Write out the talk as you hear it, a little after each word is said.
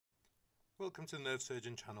Welcome to the Nerve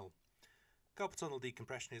Surgeon channel. Carpal tunnel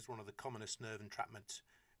decompression is one of the commonest nerve entrapment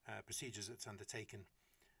procedures that's undertaken.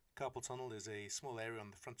 Carpal tunnel is a small area on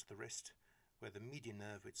the front of the wrist where the median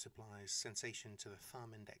nerve, which supplies sensation to the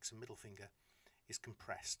thumb, index and middle finger, is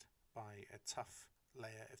compressed by a tough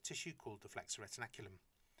layer of tissue called the flexor retinaculum.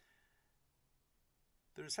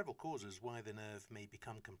 There are several causes why the nerve may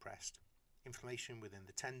become compressed. Inflammation within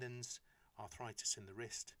the tendons, arthritis in the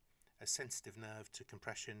wrist, a sensitive nerve to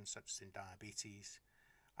compression such as in diabetes,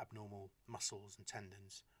 abnormal muscles and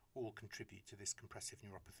tendons all contribute to this compressive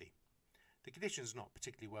neuropathy. The condition is not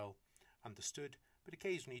particularly well understood, but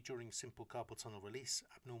occasionally during simple carpal tunnel release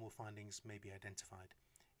abnormal findings may be identified,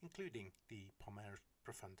 including the Palmaris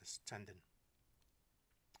profundus tendon.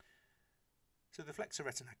 So the flexor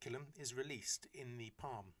retinaculum is released in the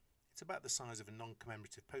palm. It's about the size of a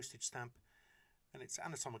non-commemorative postage stamp, and its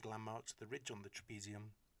anatomical landmarks are the ridge on the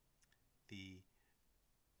trapezium, the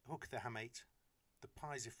hook of the hamate, the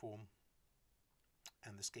pisiform,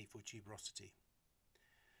 and the scaphoid tuberosity.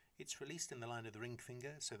 It's released in the line of the ring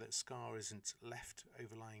finger so that scar isn't left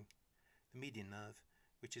overlying the median nerve,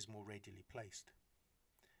 which is more radially placed.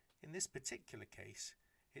 In this particular case,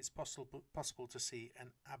 it's possible to see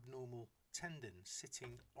an abnormal tendon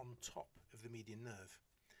sitting on top of the median nerve,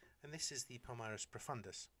 and this is the Palmaris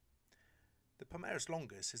profundus. The Palmaris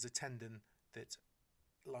longus is a tendon that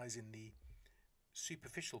lies in the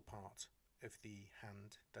superficial part of the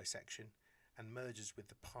hand dissection and merges with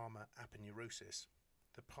the palmar aponeurosis.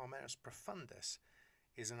 The Palmaris profundus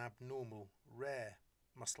is an abnormal, rare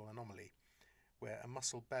muscle anomaly where a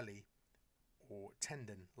muscle belly or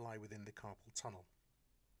tendon lie within the carpal tunnel.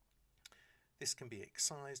 This can be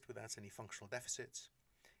excised without any functional deficits.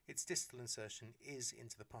 Its distal insertion is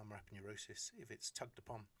into the palmar aponeurosis if it's tugged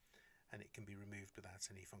upon, and it can be removed without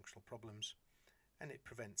any functional problems, and it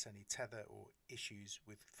prevents any tether or issues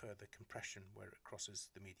with further compression where it crosses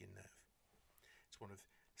the median nerve. It's one of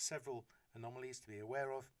several anomalies to be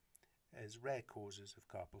aware of as rare causes of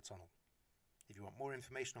carpal tunnel. If you want more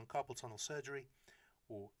information on carpal tunnel surgery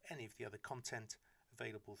or any of the other content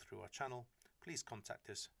available through our channel, please contact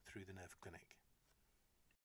us through the Nerve Clinic.